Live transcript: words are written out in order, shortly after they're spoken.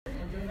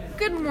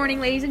Good morning,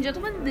 ladies and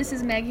gentlemen. This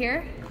is Meg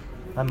here.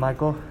 I'm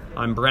Michael.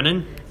 I'm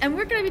Brennan. And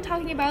we're going to be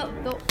talking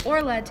about the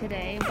Horla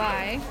today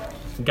by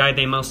Guy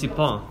de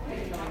Malsipon.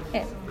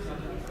 Okay.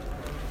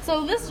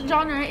 So this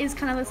genre is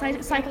kind of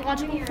a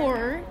psychological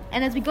horror,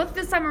 and as we go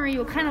through the summary,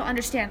 you'll kind of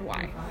understand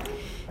why.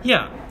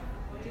 Yeah.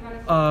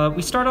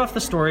 We start off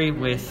the story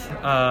with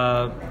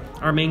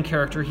our main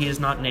character. He is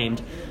not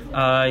named.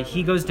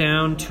 He goes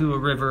down to a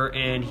river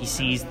and he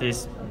sees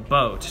this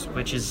boat,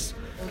 which is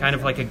kind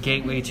of like a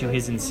gateway to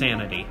his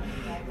insanity.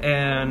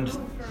 And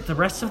the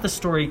rest of the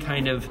story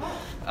kind of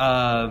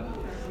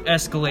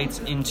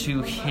escalates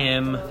into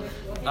him,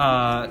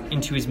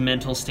 into his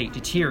mental state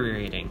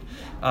deteriorating.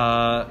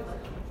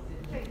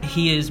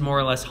 He is more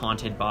or less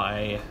haunted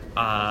by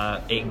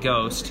a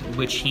ghost,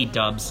 which he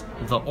dubs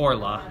the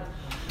Horla,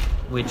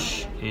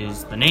 which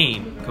is the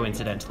name,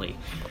 coincidentally.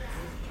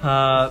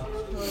 But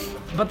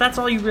that's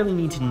all you really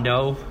need to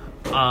know.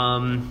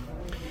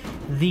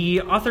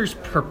 The author's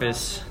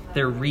purpose,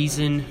 their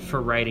reason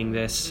for writing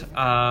this,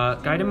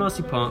 Guy de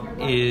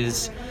Malsipon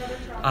is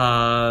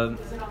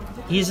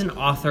he's an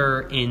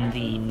author in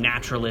the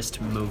naturalist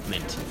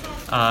movement.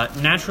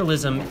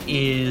 Naturalist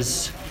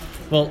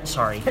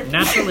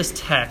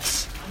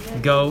texts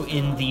go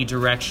in the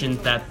direction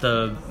that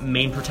the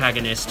main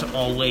protagonist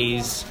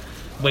always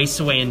wastes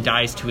away and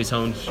dies to his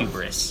own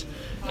hubris.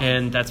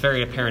 And that's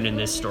very apparent in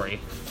this story.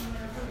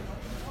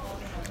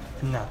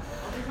 No.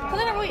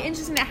 Something really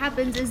interesting that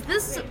happens is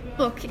this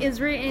book is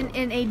written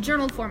in a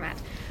journal format.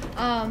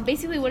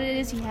 Basically what it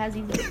is, he has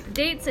these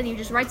dates and he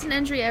just writes an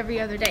entry every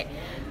other day.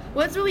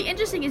 What's really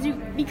interesting is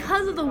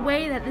because of the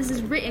way that this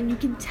is written, you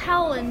can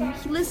tell and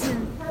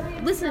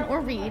listen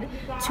or read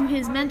to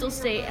his mental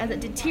state as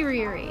it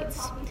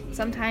deteriorates.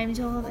 Sometimes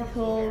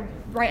he'll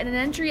write an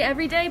entry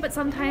every day, but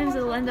sometimes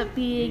it'll end up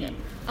being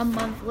a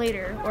month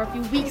later or a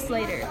few weeks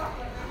later.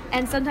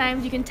 And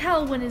sometimes you can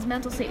tell when his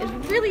mental state is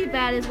really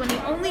bad is when he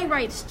only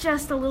writes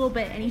just a little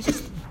bit and he's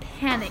just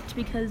panicked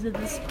because of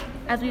this,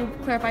 as we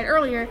clarified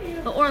earlier,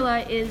 the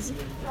Horla is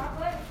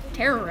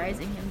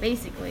terrorizing him,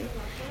 basically.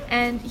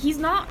 And he's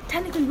not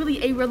technically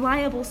really a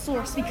reliable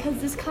source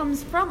because this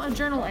comes from a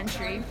journal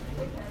entry.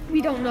 We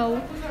don't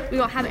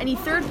have any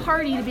third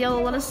party to be able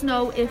to let us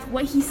know if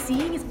what he's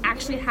seeing is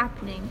actually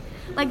happening.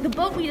 Like the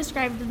boat we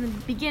described in the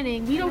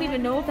beginning, we don't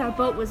even know if that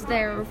boat was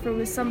there or if it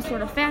was some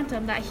sort of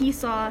phantom that he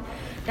saw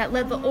that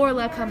let the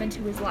Horla come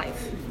into his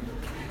life.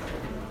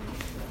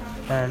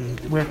 And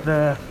with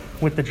the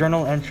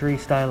journal entry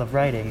style of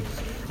writing,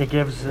 it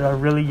gives a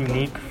really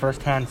unique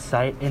first-hand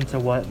sight into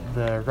what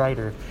the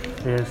writer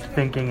is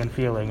thinking and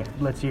feeling. It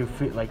lets you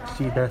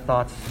see their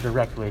thoughts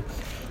directly.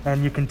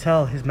 And you can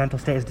tell his mental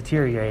state is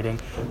deteriorating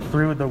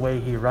through the way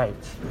he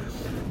writes.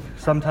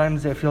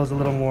 Sometimes it feels a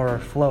little more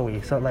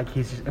flowy, so like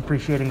he's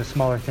appreciating the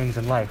smaller things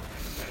in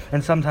life.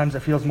 And sometimes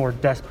it feels more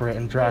desperate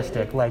and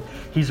drastic, like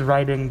he's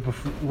writing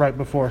right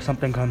before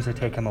something comes to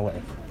take him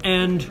away.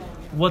 And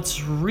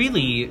what's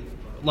really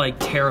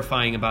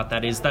terrifying about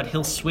that is that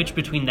he'll switch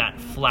between that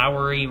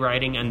flowery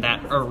writing and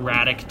that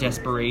erratic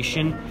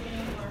desperation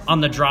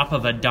on the drop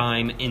of a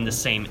dime in the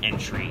same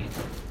entry.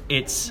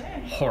 It's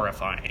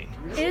horrifying.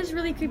 It is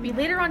really creepy.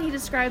 Later on, he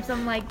describes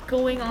them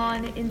going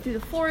on in through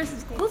the forest.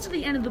 It's close to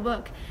the end of the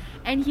book,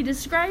 and he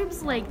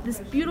describes this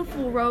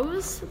beautiful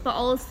rose, but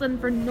all of a sudden,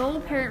 for no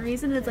apparent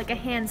reason, it's like a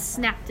hand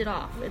snapped it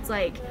off. It's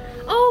like,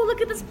 oh, look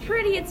at this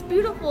pretty, it's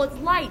beautiful, it's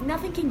light,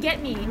 nothing can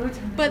get me.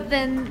 But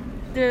then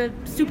the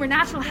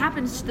supernatural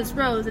happens to this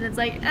rose, and it's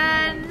like,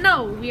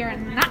 no, we are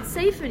not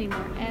safe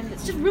anymore, and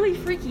it's just really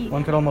freaky.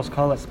 One could almost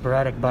call it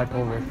sporadic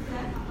bipolar.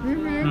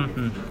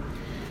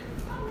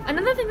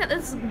 Another thing that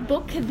this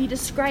book could be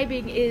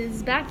describing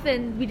is back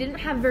then we didn't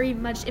have very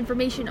much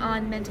information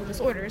on mental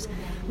disorders.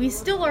 We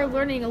still are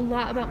learning a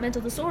lot about mental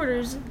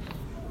disorders.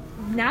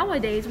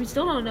 Nowadays, we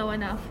still don't know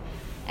enough.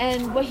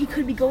 And what he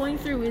could be going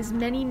through is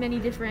many, many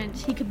different...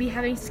 He could be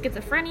having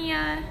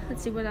schizophrenia.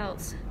 Let's see, what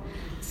else?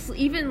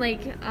 Even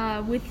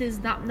with his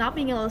not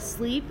being able to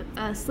sleep,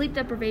 sleep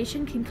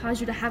deprivation can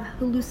cause you to have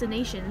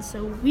hallucinations.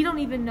 So we don't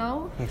even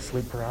know.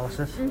 Sleep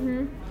paralysis.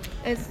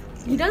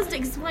 He does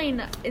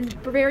explain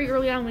very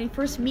early on when he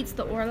first meets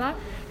the Horla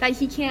that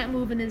he can't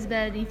move in his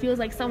bed. He feels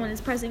like someone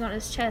is pressing on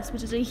his chest,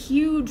 which is a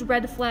huge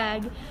red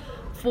flag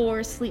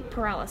for sleep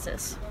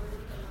paralysis.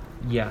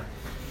 Yeah.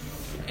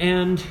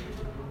 And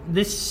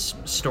this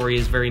story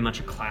is very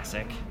much a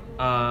classic.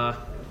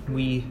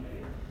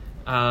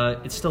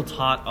 It's still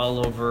taught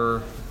all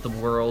over the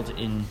world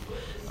in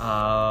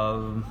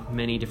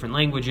many different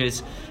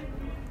languages.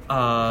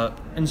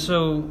 And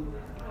so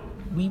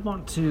we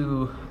want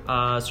to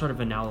sort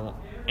of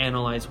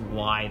analyze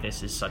why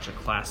this is such a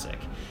classic.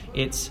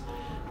 It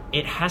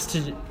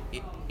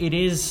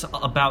is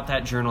about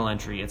that journal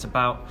entry. It's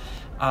about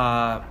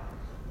how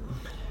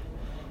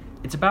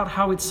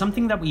it's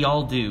something that we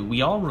all do.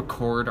 We all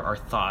record our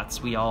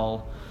thoughts. We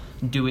all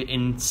do it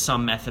in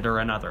some method or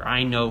another.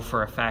 I know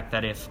for a fact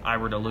that if I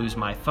were to lose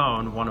my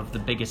phone, one of the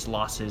biggest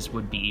losses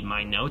would be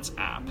my notes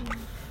app,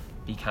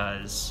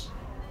 because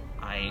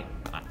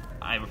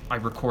I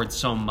record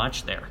so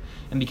much there.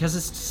 And because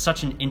it's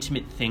such an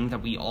intimate thing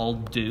that we all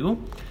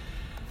do,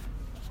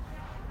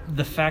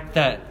 the fact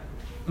that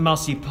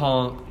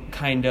Marcipon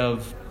kind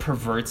of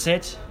perverts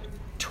it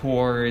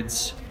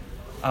towards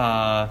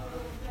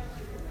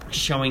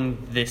showing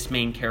this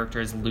main character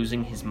as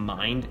losing his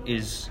mind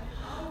is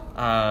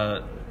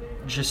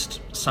just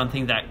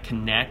something that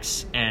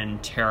connects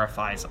and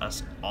terrifies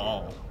us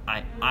all.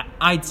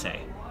 I'd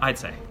say.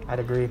 I'd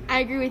agree. I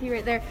agree with you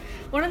right there.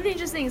 One of the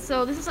interesting,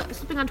 so this is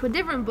slipping onto a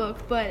different book,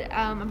 but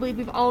I believe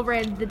we've all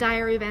read The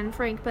Diary of Anne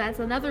Frank, but that's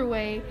another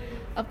way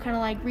of kind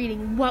of like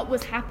reading what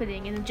was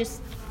happening, and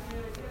just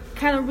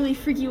kind of really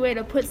freaky way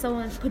to put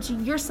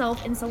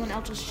yourself in someone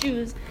else's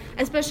shoes,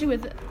 especially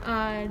with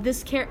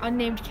this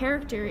unnamed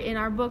character in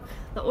our book,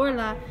 The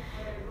Horla,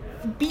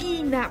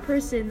 being that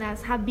person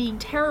that's being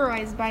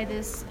terrorized by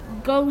this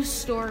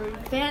ghost or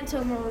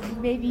phantom or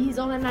maybe his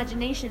own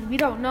imagination. We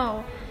don't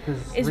know.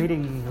 Because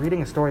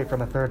reading a story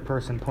from a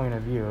third-person point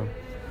of view,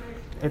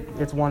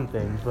 it's one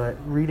thing, but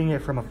reading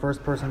it from a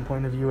first-person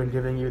point of view and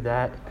giving you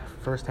that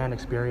first-hand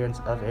experience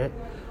of it,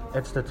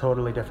 it's a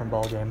totally different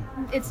ballgame.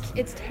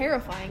 It's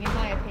terrifying, in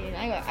my opinion.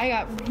 I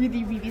got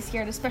really, really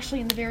scared,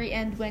 especially in the very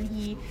end when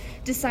he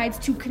decides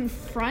to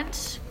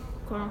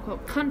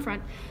quote-unquote,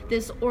 confront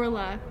this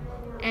Horla,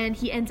 and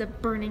he ends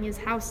up burning his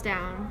house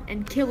down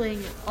and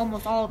killing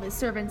almost all of his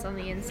servants on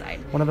the inside.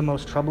 One of the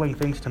most troubling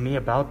things to me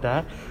about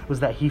that was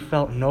that he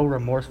felt no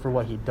remorse for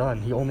what he'd done.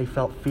 He only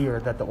felt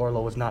fear that the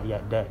Horla was not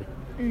yet dead.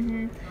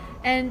 Mm-hmm.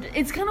 And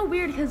it's kind of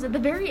weird because at the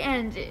very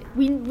end,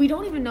 we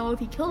don't even know if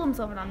he killed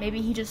himself or not.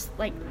 Maybe he just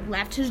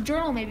left his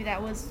journal. Maybe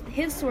that was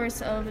his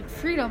source of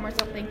freedom or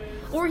something.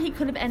 Or he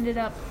could have ended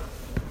up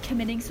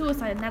committing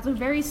suicide. And that's a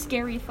very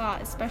scary thought,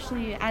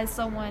 especially as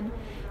someone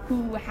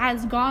who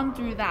has gone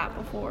through that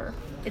before.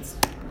 It's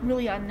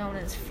really unknown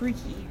and it's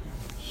freaky.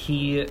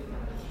 He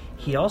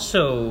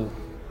also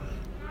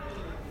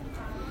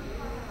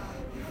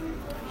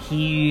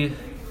take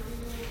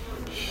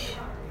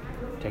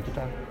your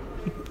time.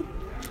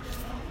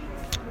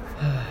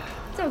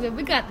 It's all good.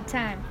 We got the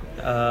time.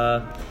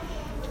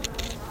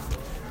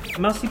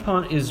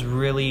 Marcipon is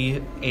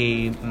really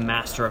a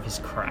master of his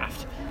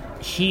craft.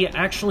 He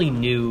actually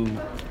knew,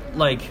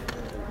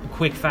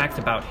 quick fact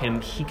about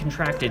him, he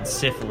contracted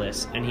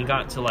syphilis and he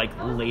got to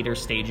later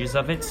stages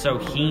of it, so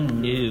he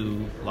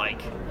knew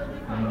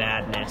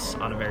madness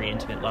on a very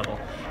intimate level.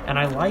 And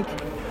I like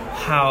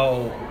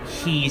how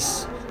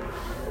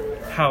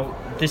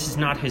this is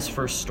not his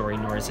first story,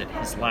 nor is it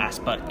his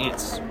last, but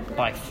it's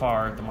by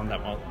far the one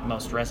that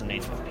most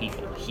resonates with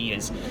people. He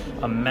is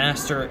a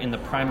master in the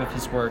prime of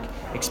his work,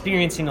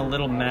 experiencing a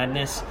little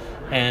madness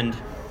and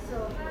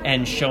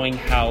showing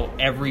how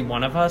every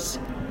one of us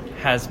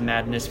has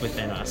madness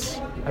within us.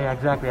 Yeah,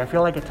 exactly. I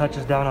feel like it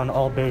touches down on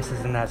all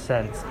bases in that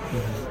sense.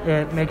 Mm-hmm.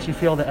 It makes you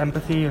feel the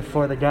empathy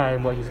for the guy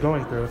and what he's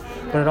going through,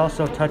 but it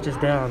also touches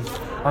down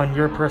on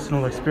your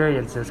personal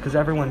experiences, because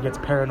everyone gets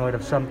paranoid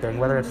of something,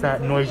 whether it's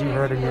that noise you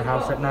heard in your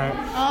house at night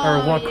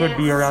or what could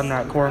be around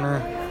that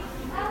corner.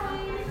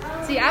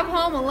 See, I'm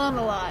home alone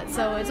a lot,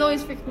 so it's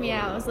always freaking me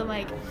out. So I'm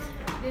like,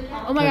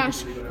 oh my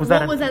gosh,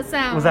 what was that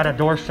sound? Was that a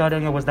door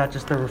shutting, or was that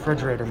just the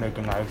refrigerator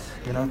making ice,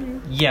 you know?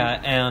 Mm-hmm.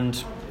 Yeah,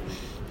 and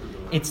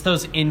it's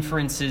those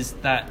inferences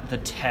that the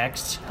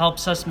text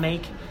helps us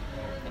make,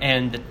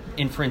 and the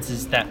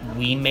inferences that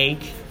we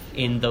make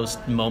in those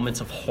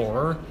moments of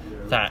horror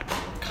that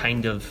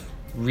kind of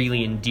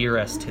really endear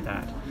us to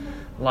that.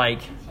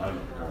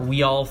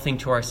 We all think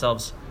to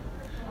ourselves,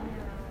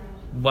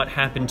 what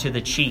happened to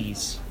the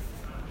cheese?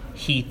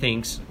 He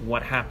thinks,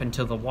 what happened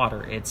to the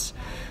water? It's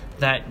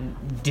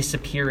that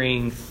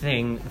disappearing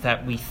thing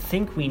that we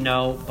think we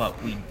know,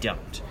 but we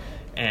don't.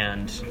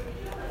 And,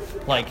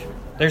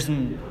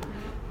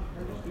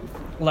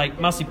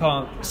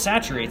 Marcipon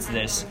saturates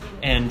this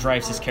and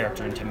drives his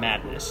character into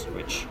madness,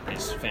 which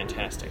is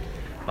fantastic.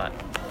 But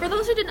for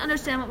those who didn't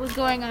understand what was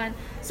going on,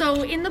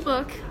 so in the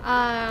book,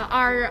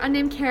 our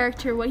unnamed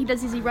character, what he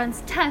does is he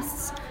runs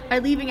tests by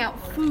leaving out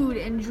food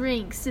and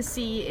drinks to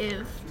see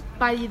if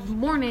by the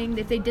morning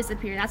if they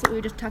disappear. That's what we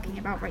were just talking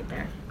about right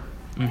there.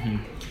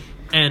 Mm-hmm.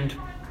 And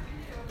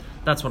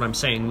that's what I'm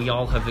saying. We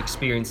all have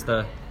experienced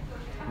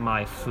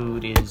my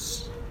food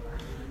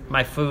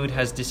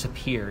has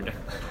disappeared.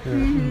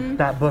 Mm-hmm.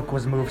 That book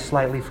was moved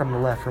slightly from the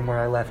left from where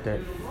I left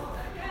it.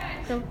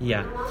 So,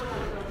 yeah.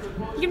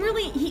 You can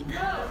really...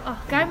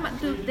 Guy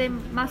de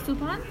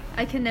Marcipon?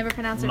 I can never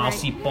pronounce it right.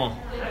 Marcipon.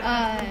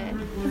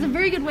 It's a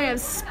very good way of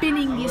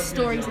spinning these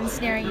stories and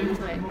snaring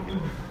into it.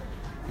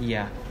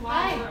 Yeah.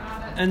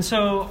 And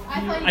so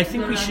I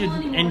think we should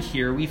end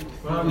here. We've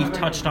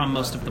touched on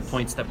most of the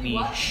points that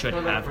we should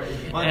have.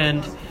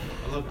 And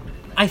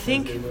I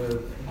think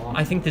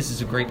this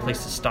is a great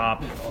place to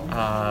stop.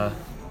 I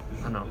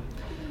don't know.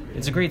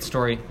 It's a great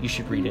story. You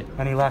should read it.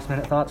 Any last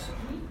minute thoughts?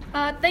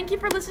 Thank you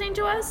for listening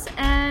to us,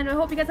 and I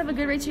hope you guys have a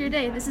good rest of your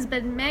day. This has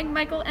been Meg,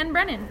 Michael, and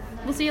Brennan.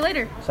 We'll see you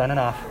later. Signing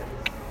off.